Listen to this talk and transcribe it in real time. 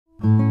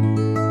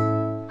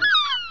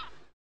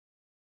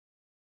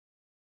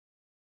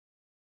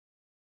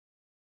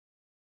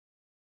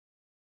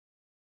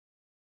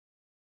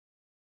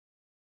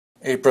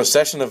A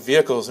procession of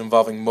vehicles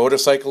involving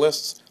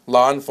motorcyclists,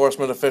 law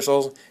enforcement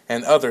officials,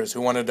 and others who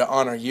wanted to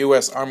honor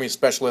U.S. Army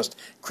Specialist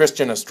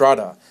Christian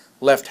Estrada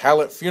left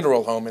Hallett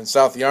Funeral Home in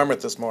South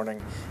Yarmouth this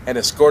morning and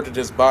escorted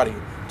his body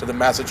to the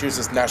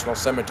Massachusetts National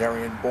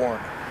Cemetery in Bourne.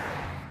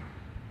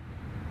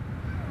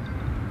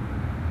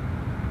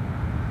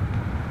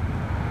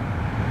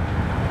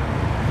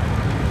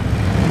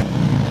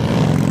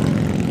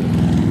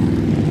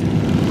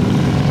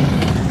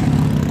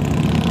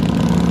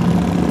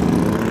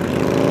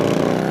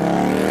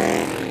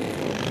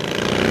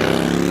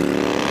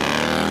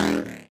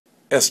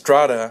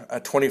 Estrada, a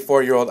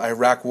 24-year-old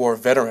Iraq War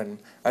veteran,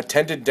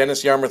 attended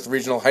Dennis Yarmouth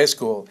Regional High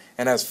School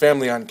and has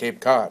family on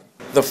Cape Cod.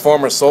 The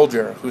former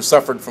soldier, who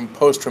suffered from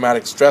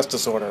post-traumatic stress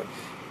disorder,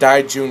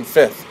 died June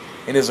 5th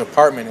in his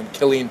apartment in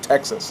Killeen,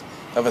 Texas,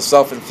 of a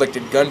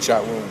self-inflicted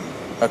gunshot wound,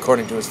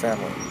 according to his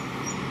family.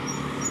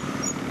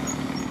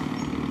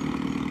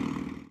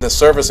 The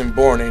service in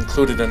Bourne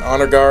included an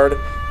honor guard,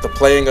 the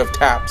playing of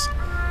taps,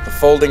 the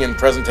folding and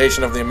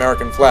presentation of the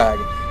American flag,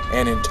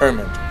 and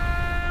interment.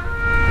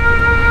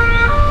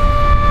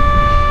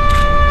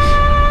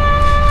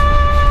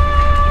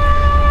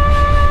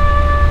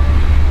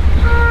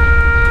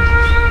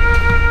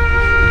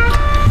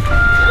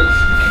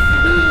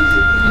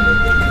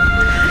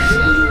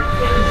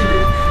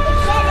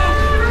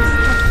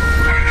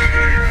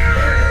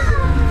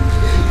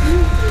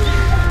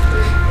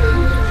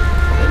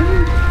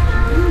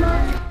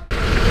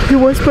 He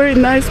was very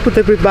nice with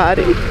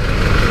everybody,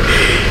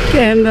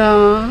 and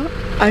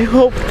I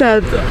hope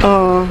that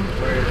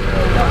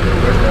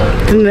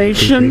the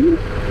nation,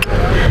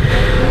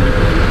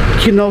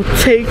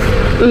 take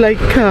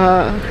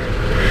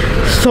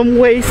some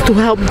ways to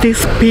help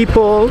these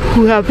people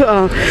who have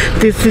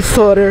this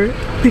disorder,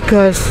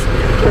 because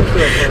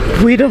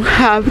we don't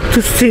have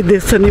to see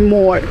this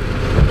anymore.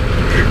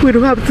 We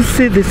don't have to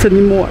see this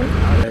anymore.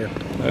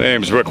 My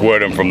name's Rick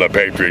Wood. I'm from the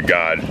Patriot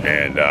Guard,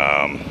 and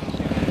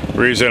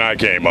the reason I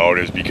came out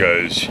is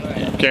because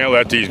you can't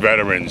let these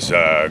veterans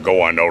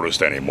go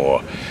unnoticed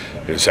anymore.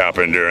 This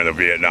happened during the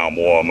Vietnam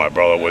War. My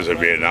brother was a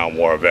Vietnam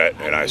War vet,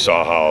 and I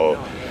saw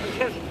how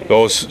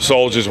those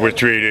soldiers were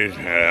treated,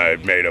 and I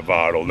made a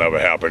vow it'll never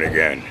happen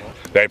again.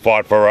 They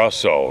fought for us,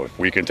 so if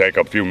we can take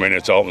a few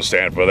minutes out and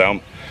stand for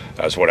them,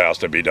 that's what has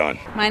to be done.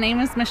 My name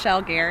is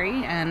Michelle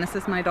Gary, and this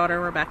is my daughter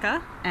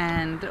Rebecca,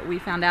 and we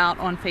found out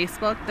on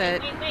Facebook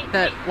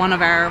that one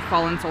of our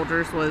fallen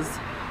soldiers was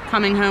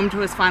coming home to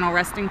his final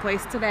resting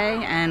place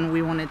today, and we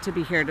wanted to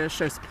be here to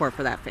show support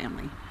for that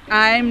family.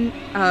 I'm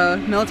a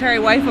military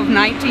wife of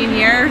 19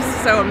 years,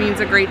 so it means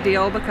a great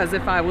deal, because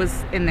if I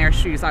was in their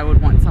shoes, I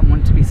would want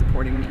someone to be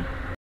supporting me.